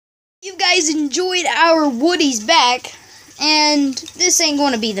You guys enjoyed our Woody's back, and this ain't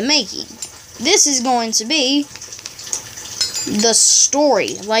going to be the making. This is going to be the story.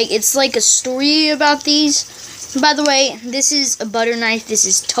 It's like a story about these. By the way, this is a butter knife. This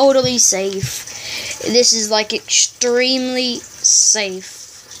is totally safe. This is extremely safe.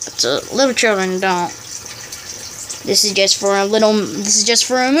 So little children don't. This is just for a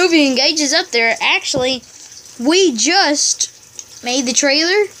movie engages up there. Actually, we just made the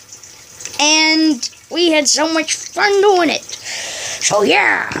trailer. And we had so much fun doing it. So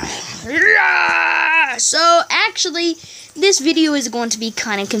yeah. So actually, this video is going to be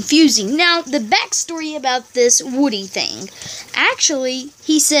kind of confusing. Now, the backstory about this Woody thing. Actually,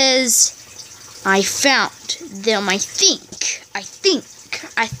 he says, I found them, I think it's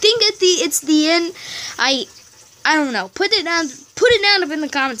the end. I don't know. Put it down up in the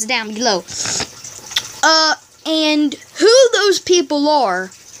comments down below. And who those people are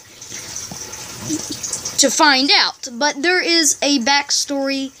to find out, but there is a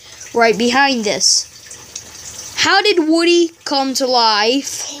backstory right behind this. How did Woody come to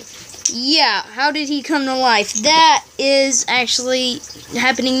life? Yeah, how did he come to life? That is actually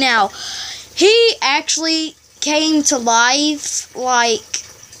happening now. He actually came to life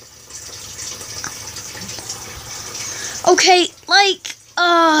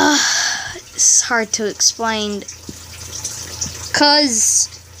it's hard to explain, 'cause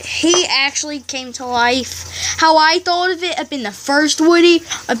he actually came to life how I thought of it up in the first Woody,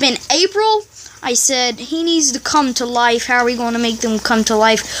 up in April. I said, he needs to come to life. How are we going to make them come to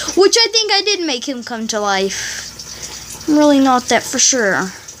life? Which I think I did make him come to life. I'm really not that for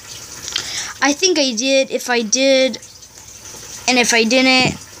sure. I think I did. If I did, and if I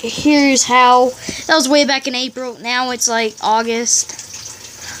didn't, here's how. That was way back in April. Now it's August.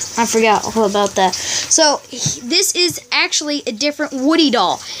 I forgot all about that. So, this is actually a different Woody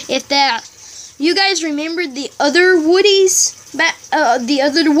doll. If you guys remember the other Woodies, the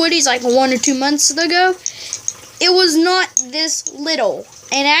other Woodies 1 or 2 months ago, it was not this little.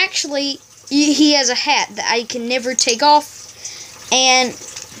 And actually, he has a hat that I can never take off. And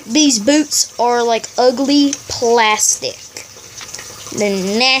these boots are ugly plastic. The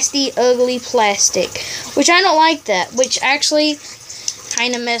nasty, ugly plastic. Which I don't like that. Which actually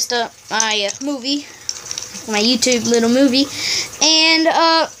kind of messed up my my YouTube little movie. And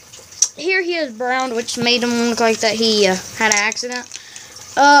here he is brown, which made him look like that he had an accident.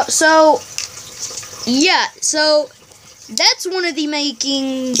 So yeah, so that's one of the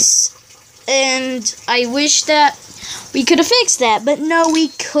makings, and I wish that we could have fixed that, but no, we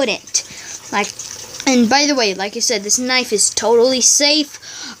couldn't. And by the way, like I said, this knife is totally safe.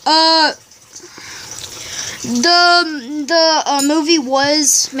 The movie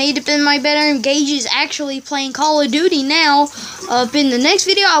was made up in my bedroom. Gage is actually playing Call of Duty now. In the next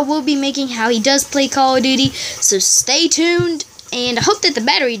video, I will be making how he does play Call of Duty. So stay tuned, and I hope that the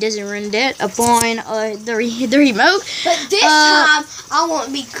battery doesn't run dead upon the remote. But this time, I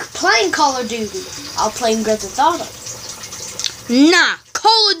won't be playing Call of Duty. I'll play Grand Theft Auto. Nah,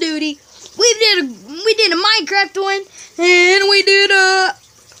 Call of Duty. We did a Minecraft one, and we did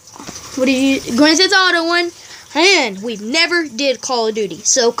Grand Theft Auto one, and we never did Call of Duty.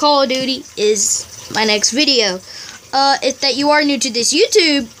 So Call of Duty is my next video. If that you are new to this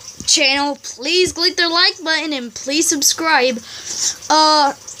YouTube channel, please click the like button and please subscribe.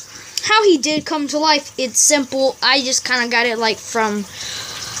 How he did come to life, it's simple. I just kind of got it from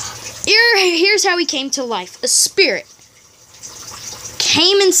here's how he came to life. A spirit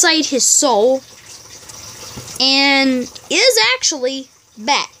came inside his soul and is actually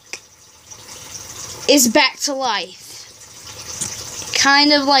back. Is back to life.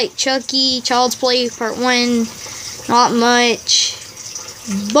 Kind of like Chucky, Child's Play Part 1. Not much.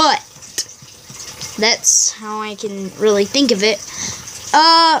 But that's how I can really think of it.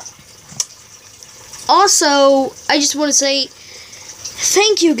 Also, I just want to say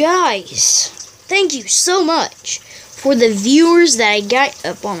thank you guys. Thank you so much for the viewers that I got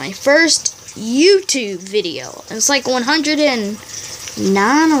up on my first YouTube video. It's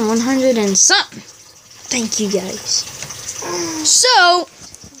 109 or 100 and something. Thank you guys. So,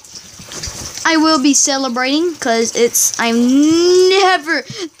 I will be celebrating because that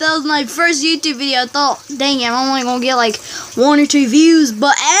was my first YouTube video. I thought, dang it, I'm only going to get 1 or 2 views.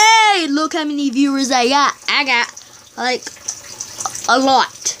 But hey, look how many viewers I got. I got a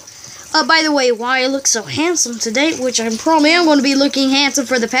lot. By the way, why I look so handsome today, which I probably am going to be looking handsome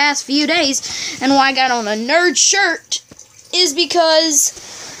for the past few days, and why I got on a nerd shirt, is because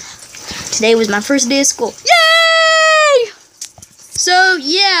today was my first day of school. Yay! So,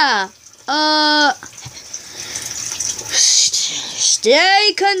 yeah.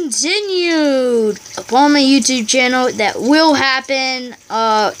 stay continued upon my YouTube channel. That will happen.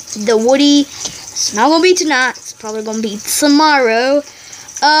 The Woody, it's not gonna be tonight. It's probably gonna be tomorrow.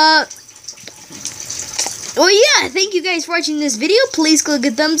 Well, yeah, thank you guys for watching this video. Please click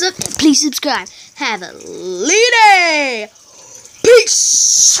a thumbs up and please subscribe. Have a day.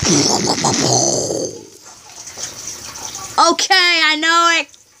 Peace. Okay, I know it.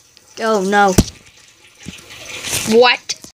 Oh, no. What?